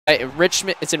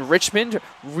Richmond. It's in Richmond,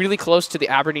 really close to the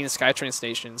Aberdeen SkyTrain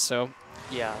station. So,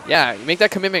 yeah, make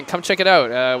that commitment. Come check it out.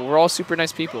 We're all super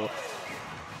nice people.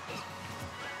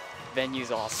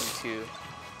 Venue's awesome too.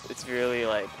 It's really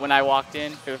like when I walked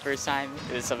in for the first time,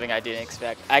 it was something I didn't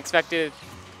expect. I expected,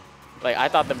 like, I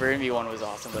thought the Burnaby one was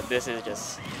awesome, but this is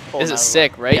just. This is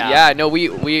sick, right? Yeah. No,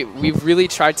 we've really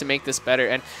tried to make this better,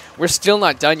 and we're still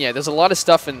not done yet. There's a lot of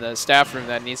stuff in the staff room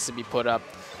that needs to be put up.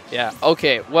 Yeah.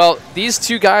 Okay. Well, these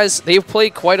two guys, they've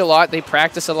played quite a lot. They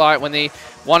practice a lot. When they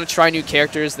want to try new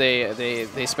characters, they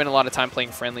spend a lot of time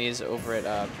playing friendlies over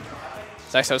at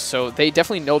Zach's house. So they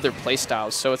definitely know their play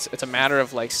styles. So it's a matter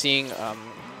of like seeing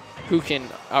who can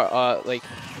like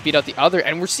beat out the other.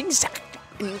 And we're seeing Zach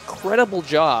do an incredible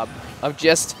job of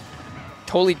just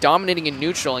totally dominating in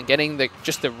neutral and getting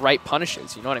just the right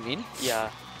punishes. You know what I mean? Yeah.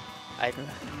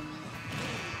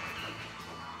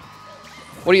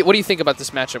 What do you think about this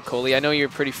matchup, Coley? I know you're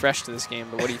pretty fresh to this game,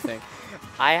 but what do you think?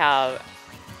 I have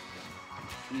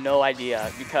no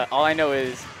idea because all I know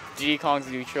is Diddy Kong's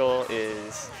neutral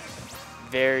is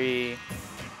very.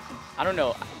 I don't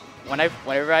know.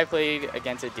 Whenever I played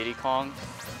against a Diddy Kong,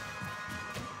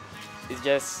 it's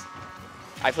just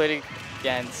I played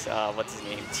against what's his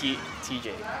name,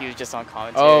 TJ. He was just on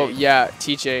commentary. Oh yeah,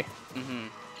 TJ.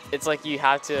 It's like you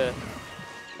have to.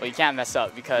 Well, you can't mess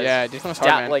up because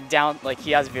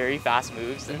he has very fast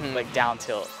moves, like down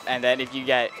tilt, and then if you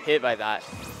get hit by that,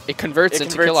 it converts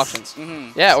into kill options.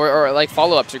 Yeah, or like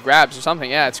follow ups or grabs or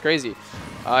something. Yeah, it's crazy.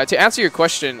 To answer your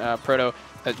question, Proto,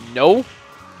 no,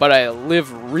 but I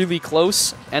live really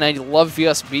close and I love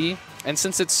VSB, and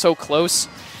since it's so close,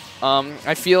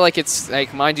 I feel like it's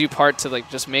like my due part to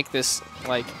like just make this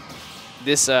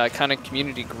kind of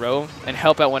community grow and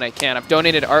help out when I can. I've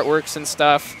donated artworks and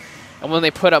stuff. And when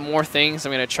they put up more things,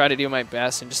 I'm going to try to do my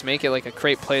best and just make it like a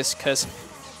great place because,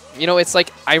 you know, it's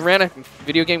like I ran a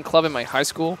video game club in my high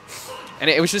school, and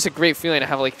it was just a great feeling to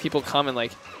have like people come and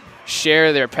like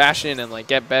share their passion and like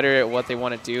get better at what they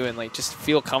want to do and like just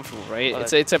feel comfortable, right?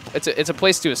 It's a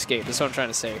place to escape. That's what I'm trying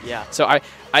to say. Yeah. So I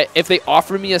if they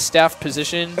offer me a staff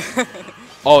position,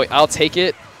 I'll take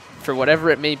it for whatever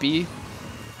it may be.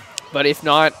 But if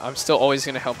not, I'm still always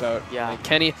going to help out. Yeah. Like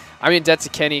Kenny, I'm in debt to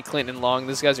Kenny, Clinton, and Long.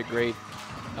 These guys are great.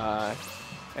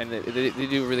 And they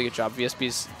do a really good job.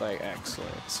 VSB's like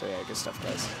excellent. So yeah, good stuff,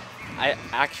 guys. I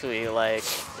actually, like,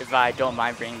 if I don't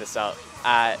mind bringing this up,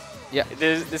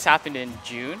 this happened in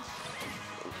June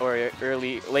or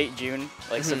late June,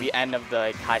 like so the end of the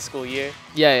like, high school year.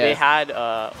 Yeah. They had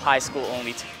a high school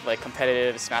only like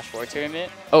competitive Smash 4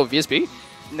 tournament. Oh, VSB?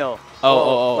 No.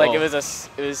 Like it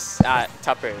was at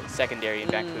Tupper Secondary in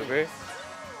Vancouver.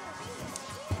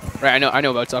 Right, I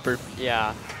know about Tupper.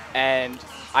 Yeah, and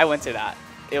I went to that.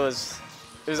 It was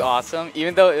awesome.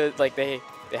 Even though it was like they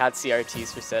had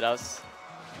CRTs for setups.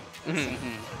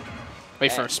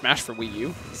 Wait, for Smash for Wii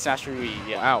U? Smash for Wii,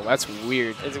 yeah. Wow, that's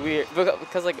weird. It's weird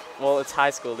because like, well, it's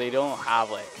high school. They don't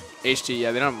have like HD.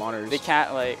 Yeah, they don't have monitors. They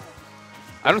can't like.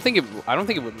 I don't think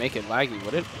it would make it laggy,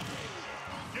 would it?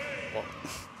 Well,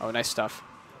 oh, nice stuff.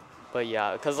 But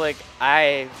yeah, because like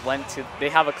I went to, they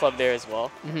have a club there as well,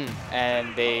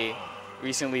 and they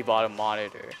recently bought a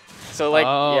monitor. So like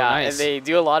nice. And they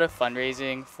do a lot of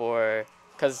fundraising for,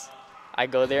 because I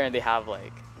go there and they have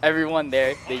like everyone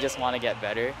there. They just want to get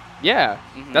better. Yeah,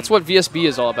 that's what VSB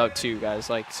is all about too, guys.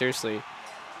 Like seriously,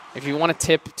 if you want to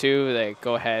tip too, like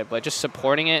go ahead. But just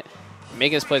supporting it,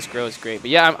 making this place grow is great.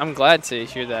 But yeah, I'm glad to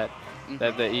hear that.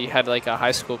 That you had like a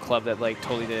high school club that like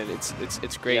totally did it.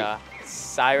 It's great. Yeah,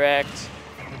 Cyrect,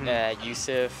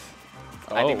 Yusuf.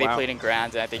 I think they played in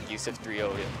Grands, and I think Yusuf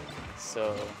 3-0'd him.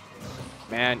 So,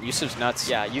 man, Yusuf's nuts.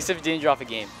 Yeah, Yusuf didn't drop a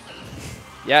game.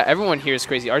 Yeah, everyone here is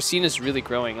crazy. Our scene is really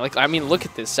growing. Like, I mean, look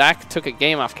at this. Zach took a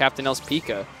game off Captain L's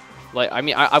Pika. Like, I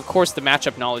mean, of course the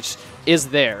matchup knowledge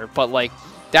is there, but like,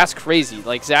 that's crazy.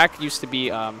 Like, Zach used to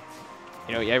be.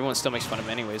 You know, everyone still makes fun of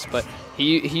him anyways, but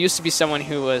he used to be someone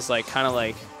who was like kind of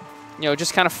like, you know,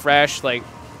 just kind of fresh, like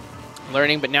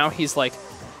learning, but now he's like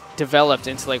developed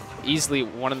into like easily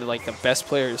one of the like the best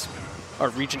players our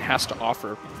region has to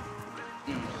offer.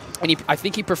 And I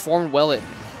think he performed well at,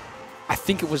 I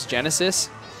think it was Genesis.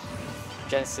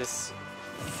 Genesis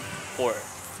 4.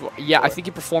 Yeah, I think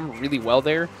he performed really well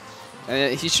there.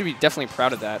 And he should be definitely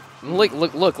proud of that.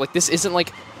 Look, like this isn't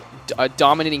like a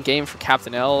dominating game for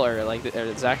Captain L or like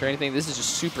or Zach or anything. This is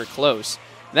just super close.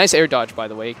 Nice air dodge, by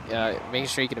the way. Making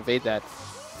sure you can evade that.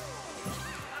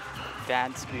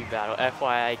 Dance Speed Battle.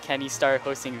 FYI, can he start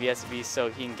hosting VSB so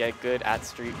he can get good at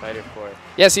Street Fighter 4?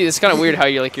 Yeah, see, it's kind of weird how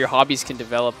your hobbies can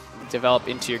develop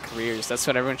into your careers. That's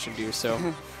what everyone should do. So,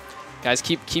 guys,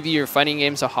 keep your fighting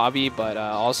games a hobby, but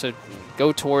also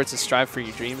go towards and strive for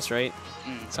your dreams, right?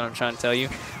 That's what I'm trying to tell you.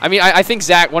 I mean, I think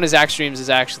one of Zach's dreams is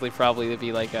actually probably to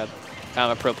be like a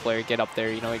kind of a pro player, get up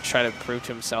there, you know, like try to prove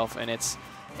to himself, and it's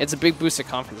a big boost of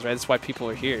confidence, right? That's why people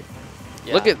are here.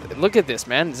 Yeah. Look at this,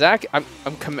 man. Zach,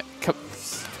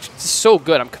 so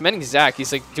good. I'm commending Zach.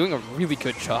 He's like doing a really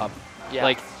good job. Yeah.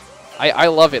 Like, I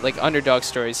love it. Like underdog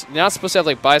stories. You're not supposed to have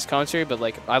like biased commentary, but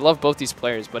like I love both these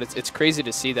players. But it's crazy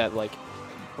to see that like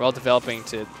we're all developing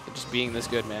to just being this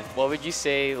good, man. What would you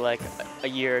say like a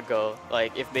year ago,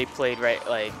 like if they played right,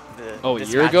 like the a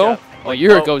year ago? Like, a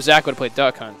year ago, Zach would have played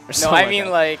Duck Hunt. Or no, I mean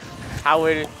like how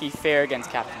would he fare against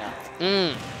Captain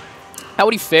L? How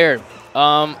would he fare?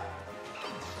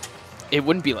 It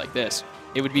wouldn't be like this.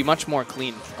 It would be much more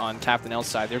clean on Captain L's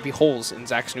side. There'd be holes in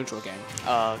Zach's neutral game.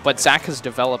 Okay. But Zach has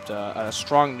developed a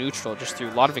strong neutral just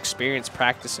through a lot of experience,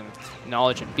 practice, and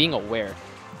knowledge, and being aware.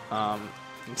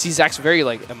 You see Zach's very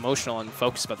like emotional and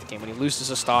focused about the game. When he loses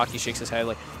a stock, he shakes his head.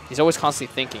 Like he's always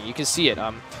constantly thinking. You can see it.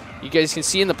 You guys can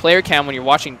see in the player cam when you're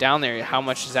watching down there how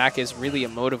much Zach is really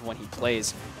emotive when he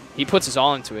plays. He puts his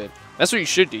all into it. That's what you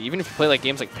should do. Even if you play like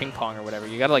games like ping pong or whatever,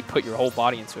 you gotta like put your whole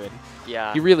body into it.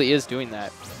 Yeah. He really is doing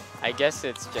that. I guess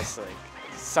it's just like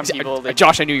some people.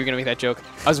 Josh, I knew you were gonna make that joke.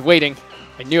 I was waiting.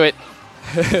 I knew it.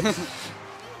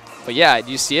 But yeah,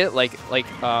 do you see it? Like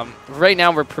right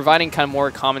now we're providing kind of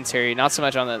more commentary, not so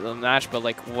much on the match, but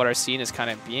like what our scene is kind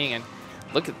of being. And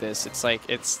look at this. It's like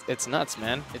it's nuts,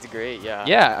 man. It's great. Yeah.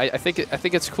 Yeah, I think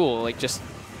it's cool. Like just.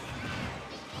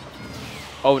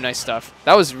 Oh, nice stuff.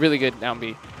 That was really good down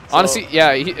B. So honestly,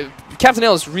 yeah, Captain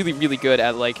L is really, really good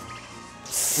at like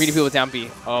reading people with down B.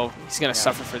 Oh, he's gonna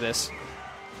suffer for this.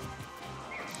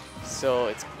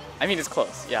 So I mean, it's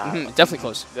close. Yeah, definitely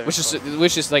close.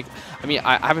 Which is like, I mean,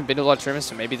 I haven't been to a lot of tournaments,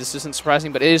 so maybe this isn't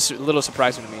surprising, but it is a little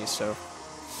surprising to me. So,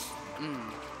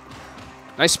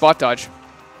 nice spot dodge.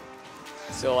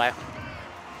 So I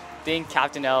think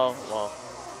Captain L, well,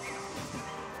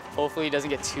 hopefully he doesn't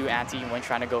get too anti when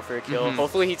trying to go for a kill.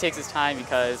 Hopefully he takes his time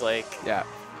because like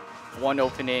one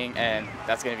opening and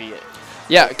that's gonna be it.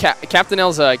 Yeah, Captain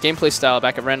L's gameplay style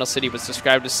back at Randall City was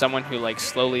described as someone who like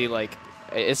slowly like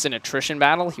it's an attrition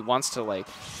battle. He wants to like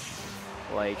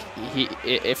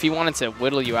if he wanted to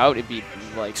whittle you out, it'd be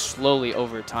like slowly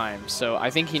over time. So I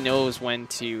think he knows when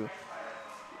to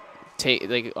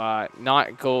take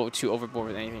not go too overboard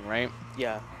with anything, right?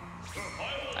 Yeah,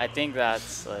 I think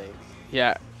that's like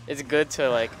it's good to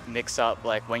like mix up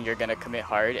like when you're gonna commit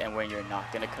hard and when you're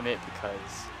not gonna commit,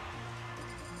 because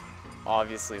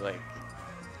obviously like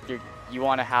you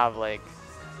want to have like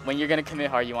when you're gonna commit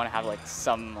hard, you want to have like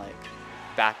some like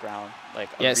background, like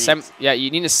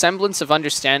you need a semblance of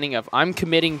understanding of I'm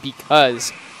committing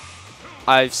because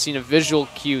I've seen a visual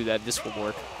cue that this will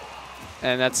work,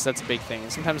 and that's a big thing.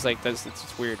 And sometimes like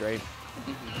it's weird, right?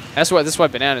 This is why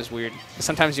banana is weird.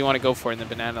 Sometimes you want to go for it, and the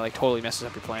banana like totally messes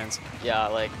up your plans. Yeah,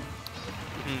 like.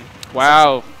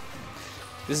 Wow,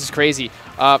 this is crazy.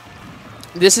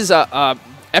 This is a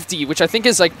FD, which I think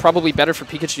is like probably better for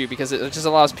Pikachu because it just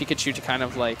allows Pikachu to kind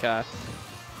of like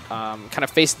kind of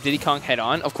face Diddy Kong head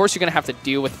on. Of course, you're gonna have to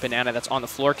deal with the banana that's on the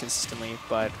floor consistently,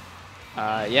 but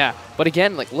yeah. But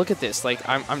again, like look at this. Like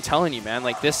I'm telling you, man.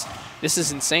 Like this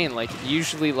is insane. Like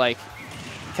usually like.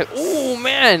 Oh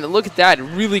man, look at that!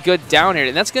 Really good down air,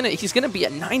 and he's gonna be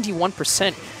at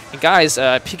 91%. And guys,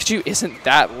 Pikachu isn't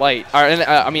that light, or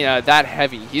that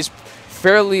heavy. He's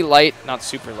fairly light, not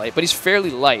super light, but he's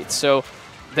fairly light. So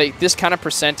this kind of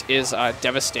percent is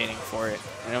devastating for it.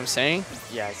 You know what I'm saying?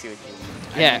 Yeah, I see what you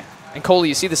mean. Yeah, and Coley,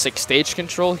 you see this like stage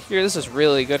control here? This is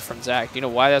really good from Zach. Do you know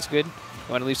why that's good? You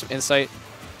want to leave some insight?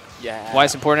 Yeah. Why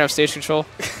it's important to have stage control?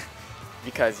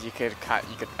 Because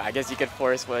I guess you could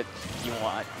force what you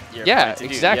want.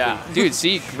 Exactly. Yeah. Dude,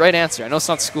 see, right answer. I know it's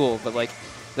not school, but like,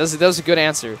 that was a good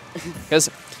answer.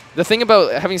 Because the thing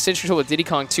about having stage control with Diddy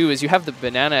Kong too is you have the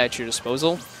banana at your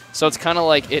disposal, so it's kind of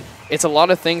like it's a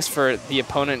lot of things for the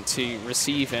opponent to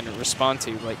receive and respond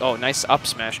to. Like, oh, nice up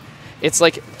smash. It's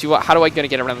like, how do I gonna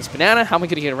get around this banana? How am I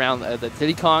gonna get around the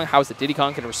Diddy Kong? How is the Diddy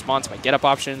Kong gonna respond to my get up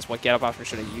options? What get up options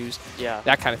should I use? Yeah,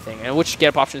 that kind of thing. And which get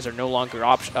up options are no longer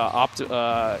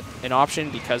an option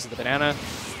because of the banana.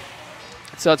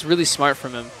 So it's really smart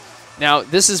from him. Now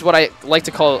this is what I like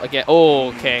to call again. Oh,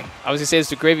 okay. I was gonna say this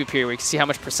is the gravy period where you can see how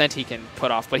much percent he can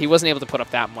put off, but he wasn't able to put up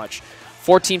that much.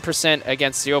 14%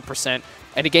 against 0%.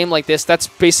 And a game like this, that's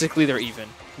basically they're even.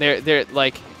 They're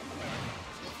like.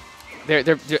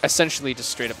 They're essentially just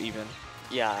straight up even.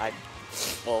 Yeah,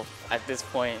 well, at this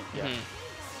point, yeah.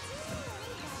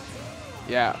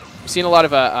 Yeah, we've seen a lot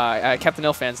of Captain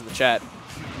L fans in the chat.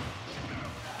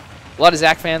 A lot of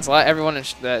Zach fans, everyone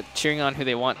is cheering on who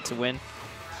they want to win.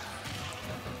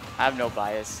 I have no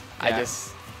bias. Yeah.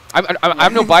 I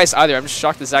have no bias either. I'm just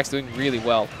shocked that Zach's doing really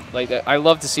well. Like, I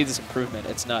love to see this improvement.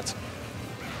 It's nuts.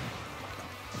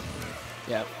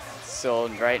 Yeah. So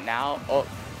right now, oh,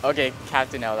 okay,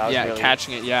 Captain L. That was really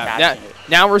catching it. Yeah.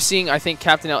 Now we're seeing. I think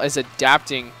Captain L is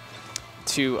adapting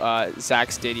to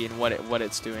Zach's Diddy and what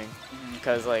it's doing.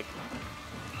 Because like,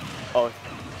 oh.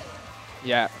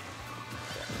 Yeah.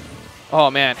 Oh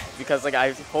man. Because like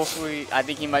I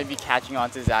think he might be catching on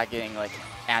to Zach getting like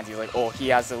antsy, like, oh, he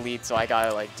has the lead, so I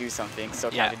gotta like do something.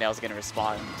 So Captain L's gonna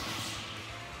respond.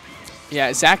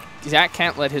 Yeah, Zach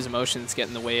can't let his emotions get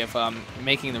in the way of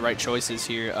making the right choices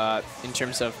here in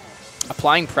terms of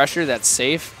applying pressure that's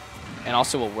safe and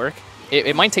also will work.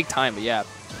 It might take time, but yeah.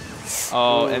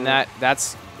 Oh, ooh. And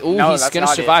that's ooh, no, he's gonna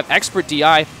survive. Expert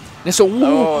DI. And so,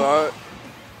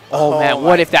 oh man,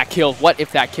 what if that killed? What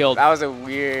if that killed? That was a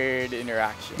weird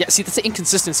interaction. Yeah, see, that's the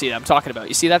inconsistency that I'm talking about.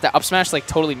 You see that? The up smash like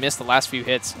totally missed the last few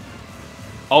hits.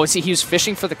 Oh, see, he was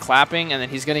fishing for the clapping, and then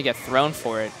he's gonna get thrown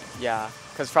for it. Yeah,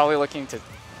 because probably looking to,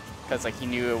 because like he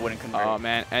knew it wouldn't convert. Oh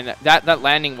man, and that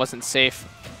landing wasn't safe.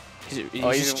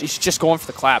 He's just going for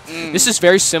the clap. This is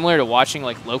very similar to watching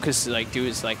like Locust like do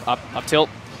his like up tilt.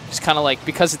 Just kind of like,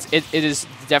 because it is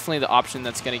definitely the option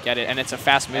that's gonna get it, and it's a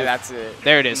fast move. And that's it.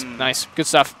 There it is. Nice, good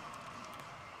stuff.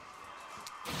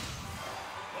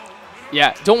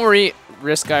 Yeah, don't worry,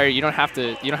 Risk Guy. You don't have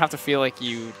to feel like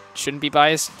you shouldn't be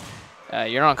biased.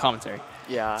 You're on commentary.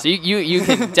 Yeah. So you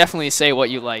can definitely say what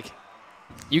you like.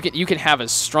 You can have a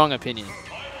strong opinion.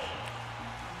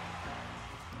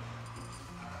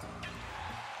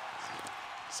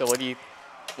 So what do you?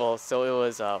 Well, so it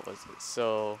was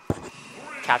so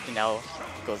Captain L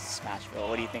goes to Smashville.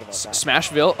 What do you think about that?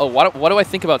 Smashville? Oh, what do I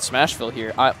think about Smashville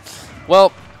here?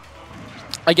 Well,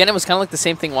 again, it was kind of like the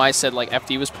same thing why I said like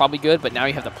FD was probably good, but now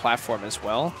you have the platform as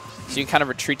well. So you can kind of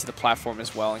retreat to the platform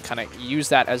as well and kind of use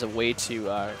that as a way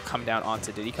to come down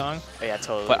onto Diddy Kong. Oh, yeah,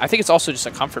 totally. But I think it's also just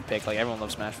a comfort pick. Like, everyone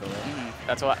loves Smashville, right?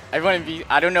 That's what everyone in B.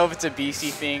 I don't know if it's a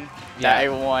BC thing that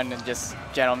everyone just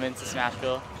gentlemen to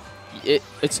Smashville.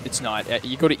 It's not.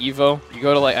 You go to Evo, you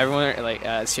go to like everyone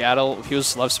like Seattle. People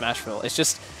just love Smashville. It's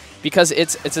just because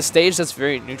it's a stage that's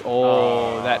very neutral.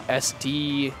 Oh, that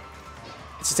SD.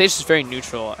 It's a stage that's very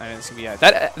neutral, and it's gonna be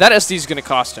that SD is gonna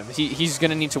cost him. He's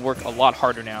gonna need to work a lot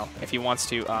harder now if he wants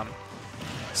to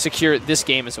secure this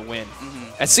game as a win.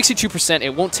 At 62%,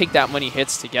 it won't take that many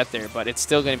hits to get there, but it's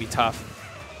still gonna be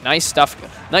tough. Nice stuff.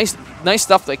 Nice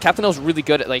stuff. Like Captain L's really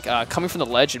good at like coming from the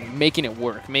ledge and making it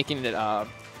work, making it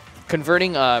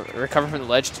converting recovering from the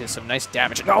ledge to some nice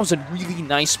damage. And that was a really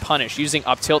nice punish using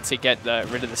up tilt to get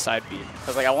rid of the side beat.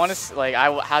 Cause like I want to like I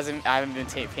haven't been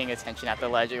paying attention at the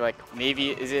ledge. Like maybe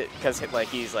is it because like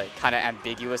he's like kind of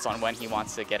ambiguous on when he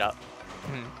wants to get up,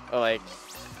 or like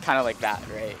kind of like that,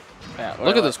 right? Yeah.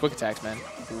 Look at those quick attacks, man.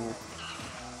 Ooh.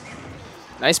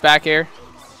 Nice back air.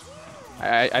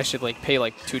 I should like pay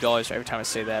like $2 every time I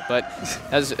say that, but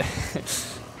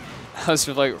that was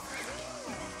like.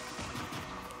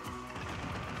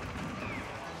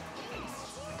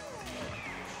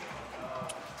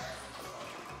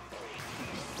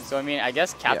 So I mean, I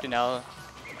guess Captain L,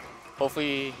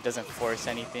 hopefully doesn't force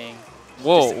anything.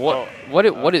 Whoa,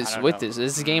 what is with this?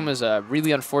 This game is a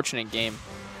really unfortunate game.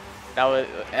 That was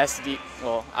SD.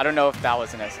 Well, I don't know if that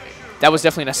was an SD. That was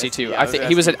definitely an SD too. Yeah,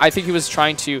 I think he was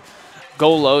trying to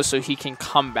go low so he can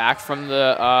come back from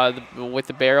with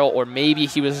the barrel, or maybe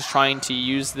he was trying to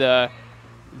use the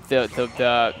barrel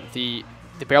to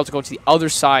go to the other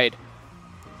side,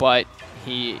 but.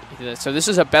 So this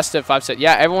is a best of 5 set.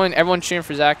 Yeah, everyone cheering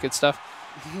for Zach. Good stuff.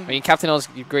 I mean, Captain L is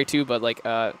great too, but like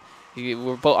we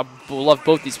love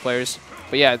both these players.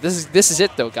 But yeah, this is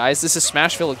it though, guys. This is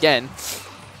Smashville again.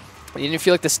 You didn't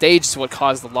feel like the stage is what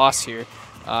caused the loss here.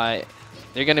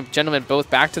 They're gonna gentlemen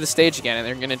both back to the stage again, and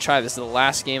they're gonna try. This is the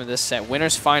last game of this set.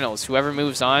 Winners finals. Whoever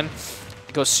moves on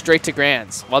goes straight to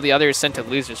grands, while the other is sent to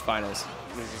losers finals.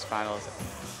 Losers finals.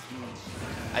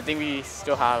 I think we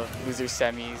still have losers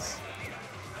semis.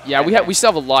 Yeah, we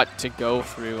still have a lot to go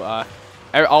through.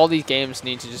 All these games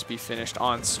need to just be finished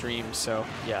on stream, so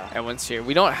yeah, everyone's here.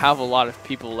 We don't have a lot of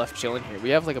people left chilling here.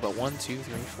 We have like about 1, 2, 3,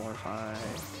 4, 5,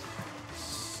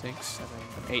 6, 7,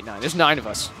 8, 9. There's 9 of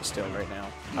us still right now.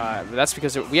 But that's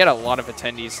because we had a lot of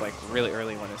attendees like really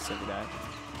early when it said that.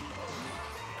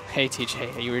 Hey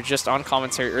TJ, you were just on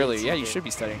commentary earlier. Yeah, you should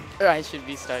be studying. I should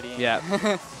be studying. Yeah.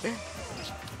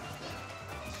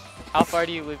 How far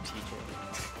do you live, TJ?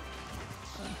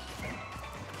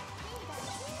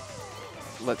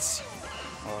 Let's see.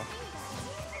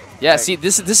 Yeah, see,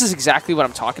 this is exactly what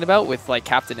I'm talking about with like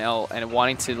Captain L and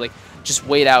wanting to like just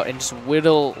wait out and just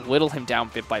whittle him down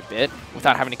bit by bit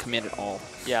without having to commit at all.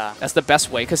 Yeah. That's the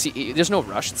best way because there's no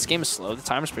rush. This game is slow. The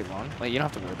timer's pretty long. Like you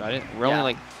don't have to worry about it. We're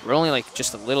only like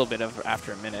just a little bit of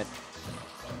after a minute.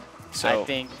 So I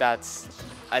think that's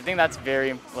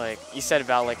very, like you said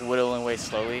about like whittling away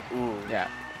slowly. Ooh. Yeah.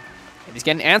 And he's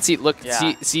getting antsy. Look,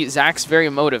 see Zach's very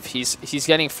emotive. He's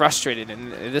getting frustrated,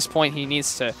 and at this point he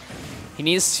needs to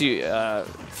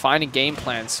find a game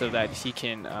plan so that he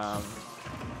can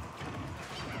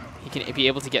be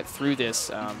able to get through this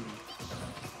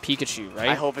Pikachu, right?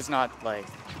 I hope it's not like,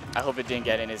 I hope it didn't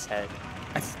get in his head.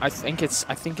 I think it's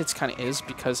kind of is,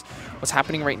 because what's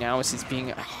happening right now is he's being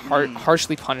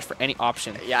harshly punished for any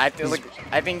option. Yeah, I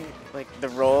think the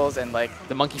rolls and like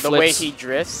the monkey the flips, way he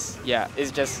drifts, yeah,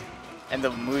 is just, and the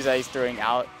moves that he's throwing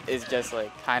out is just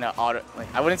like kind of auto, like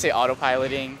I wouldn't say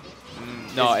autopiloting.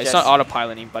 No, it's not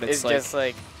autopiloting, but it's like just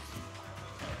like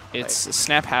it's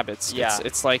snap habits. Yeah,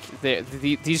 it's like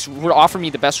these would offer me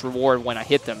the best reward when I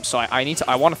hit them, so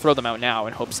I want to throw them out now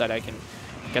in hopes that I can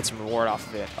get some reward off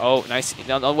of it. Oh, nice.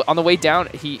 On the way down,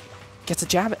 he gets a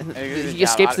jab, and he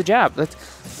escapes the jab.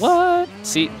 What?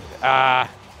 See,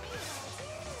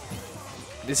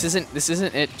 this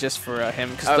isn't it just for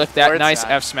him, because look, that nice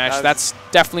F smash. That's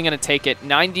definitely gonna take it.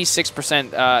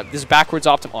 96%. This is backwards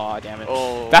optimal. Oh, damn it.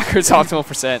 Oh. Backwards optimal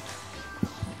percent.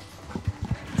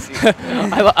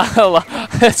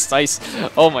 That's nice.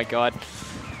 Oh my god.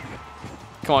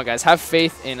 Come on, guys. Have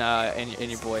faith in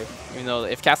your boy. Even though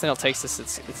if Captain L takes this,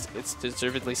 it's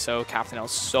deservedly so. Captain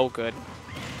L's so good.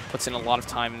 Puts in a lot of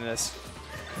time in this.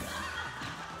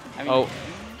 I mean, oh.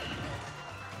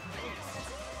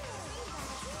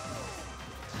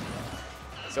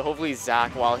 So hopefully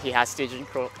Zach, while he has stage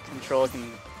control,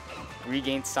 can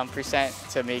regain some percent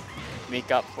to make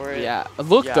up for it. Yeah.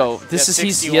 Look though, this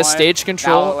is he has stage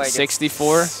control. Like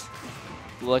 64.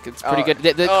 Look, it's pretty good.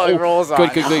 It rolls on.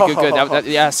 Good.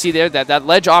 Yeah, see there, that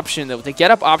ledge option, the get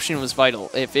up option was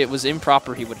vital. If it was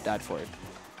improper, he would have died for it.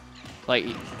 Like,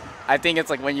 I think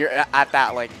it's like when you're at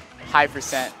that like high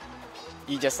percent,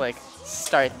 you just like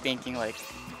start thinking like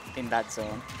in that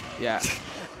zone. Yeah.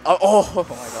 oh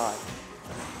my god.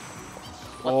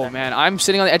 Oh man, I'm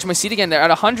sitting on the edge of my seat again. They're at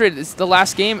 100. It's the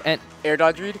last game, and air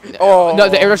dodge read. Oh no,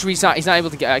 the air dodge read. He's not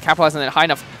able to capitalize on that high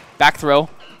enough. Back throw.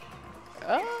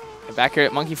 Back here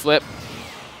at monkey flip.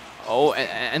 Oh,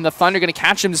 and the thunder gonna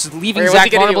catch him. This is leaving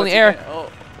Zach vulnerable in the air.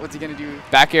 What's he gonna do?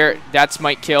 Back air. That's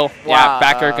might kill. Wow. Yeah,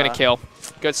 back air gonna kill.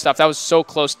 Good stuff. That was so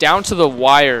close, down to the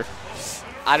wire.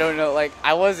 I don't know. Like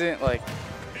I wasn't like